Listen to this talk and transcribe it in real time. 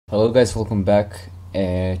Hello guys, welcome back.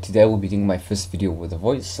 Today I will be doing my first video with a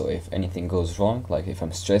voice, so if anything goes wrong, like if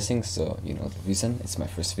I'm stressing, so you know the reason, it's my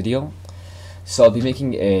first video. So I'll be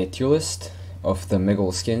making a tier list of the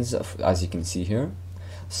Megal skins, as you can see here.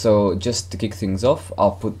 So just to kick things off,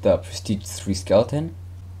 I'll put the Prestige 3 skeleton.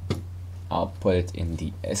 I'll put it in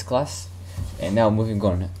the S class. And now moving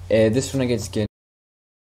on, this Renegade skin,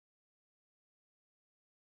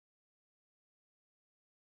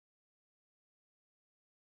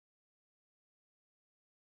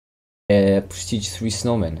 Prestige 3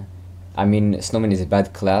 Snowman. I mean, Snowman is a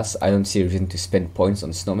bad class. I don't see a reason to spend points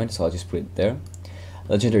on Snowman, so I'll just put it there.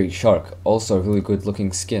 Legendary Shark, also a really good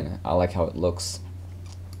looking skin. I like how it looks.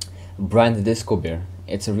 Brand Disco Bear,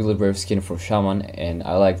 it's a really rare skin for Shaman, and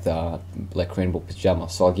I like the like rainbow pajama,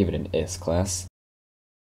 so I'll give it an S class.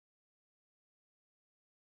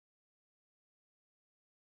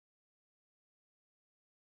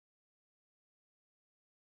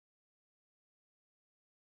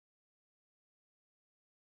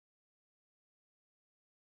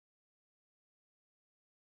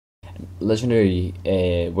 Legendary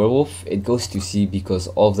Werewolf, it goes to C because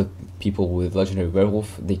all the people with Legendary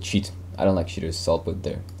Werewolf, they cheat. I don't like cheaters, so I'll put it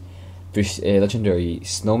there. Legendary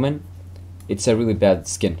Snowman, it's a really bad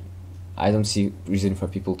skin. I don't see reason for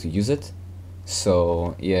people to use it,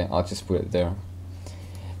 so yeah, I'll just put it there.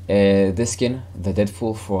 This skin, the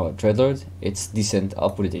Deadpool for Dreadlord, it's decent,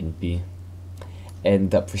 I'll put it in B.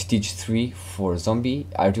 And the Prestige 3 for Zombie,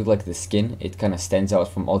 I do like the skin, it kinda stands out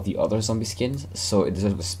from all the other zombie skins, so it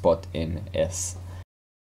deserves a spot in S.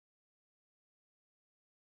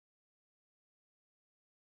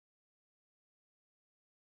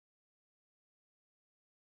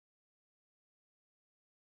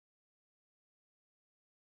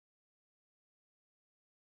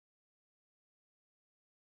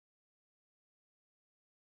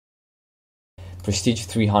 Prestige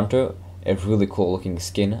 3 Hunter, a really cool looking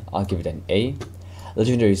skin, I'll give it an A.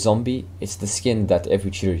 Legendary Zombie, it's the skin that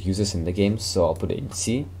every cheater uses in the game, so I'll put it in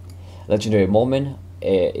C. Legendary Moleman,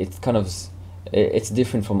 it's kind of it's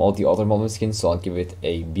different from all the other Moleman skins, so I'll give it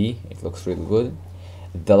a B. It looks really good.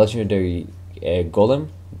 The Legendary Golem,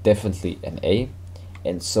 definitely an A,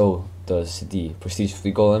 and so does the Prestige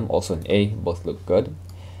 3 Golem, also an A. Both look good.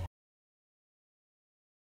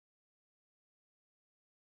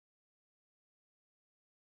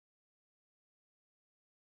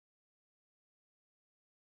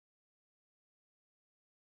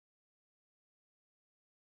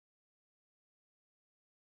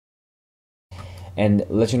 And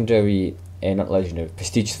legendary, not legendary,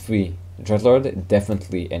 Prestige 3 Dreadlord,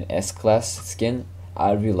 definitely an S class skin.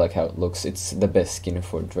 I really like how it looks, it's the best skin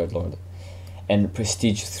for Dreadlord. And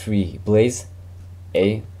Prestige 3 Blaze,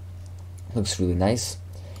 A, looks really nice.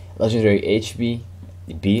 Legendary HB,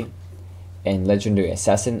 B, and Legendary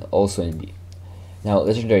Assassin, also in B. Now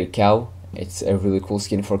Legendary Cow, it's a really cool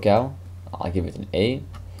skin for Cow, I'll give it an A.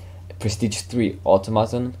 Prestige 3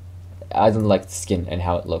 Automaton, I don't like the skin and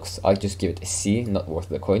how it looks. I'll just give it a C, not worth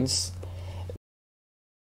the coins.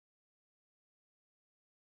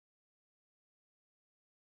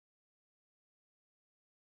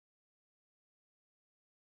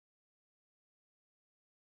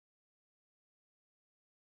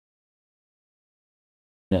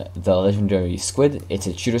 The legendary Squid, it's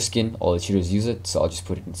a cheater skin, all the cheaters use it, so I'll just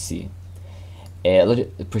put it in C.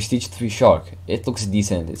 Prestige 3 Shark, it looks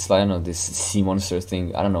decent, it's like, I don't know, this sea monster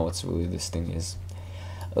thing, I don't know what's really this thing is.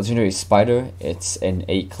 Legendary Spider, it's an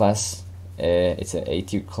A class, it's an A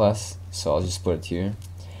tier class, so I'll just put it here.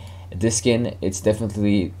 This skin, it's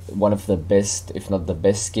definitely one of the best, if not the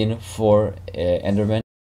best skin for Enderman.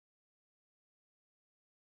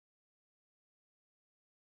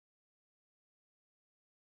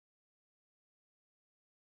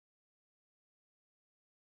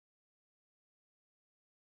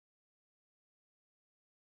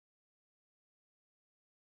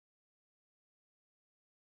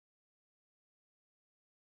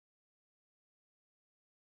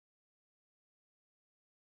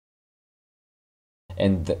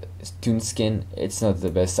 And the Toon skin, it's not the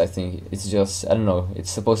best, I think. It's just, I don't know, it's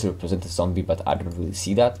supposed to represent a zombie, but I don't really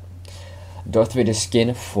see that. Darth Vader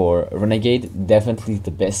skin for Renegade, definitely the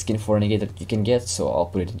best skin for Renegade that you can get, so I'll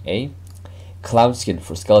put it in A. Clown skin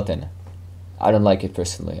for Skeleton, I don't like it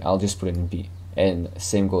personally, I'll just put it in B. And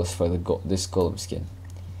same goes for this Golem skin.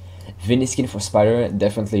 Vinny skin for Spider,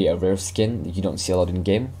 definitely a rare skin, you don't see a lot in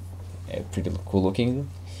game. Pretty cool looking.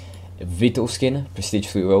 Vito skin, Prestige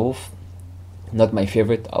 3 Werewolf, not my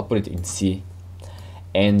favorite, I'll put it in C.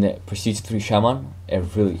 And Prestige 3 Shaman, a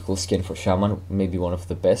really cool skin for Shaman, maybe one of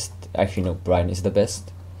the best. Actually no, Brian is the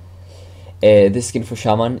best. This skin for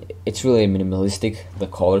Shaman, it's really minimalistic. The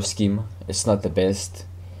color scheme, it's not the best.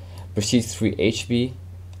 Prestige 3 HB,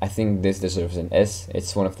 I think this deserves an S.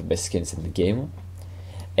 It's one of the best skins in the game.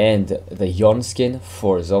 And the Yon skin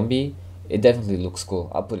for Zombie, it definitely looks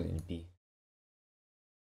cool. I'll put it in B.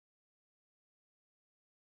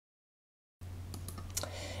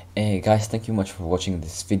 Guys, thank you much for watching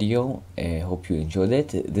this video. Hope you enjoyed it.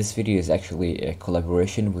 This video is actually a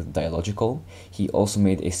collaboration with Dilogical. He also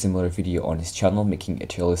made a similar video on his channel making a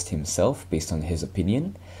tier list himself based on his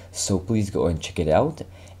opinion. So please go and check it out.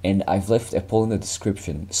 And I've left a poll in the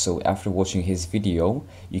description, so after watching his video,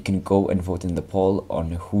 you can go and vote in the poll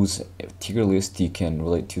on whose tier list you can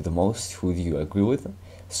relate to the most, who do you agree with.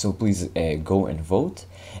 So please go and vote.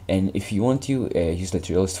 And if you want to use the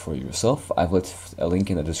tier list for yourself, I've left a link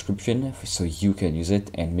in the description so you can use it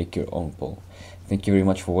and make your own poll. Thank you very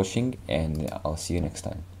much for watching, and I'll see you next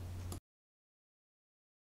time.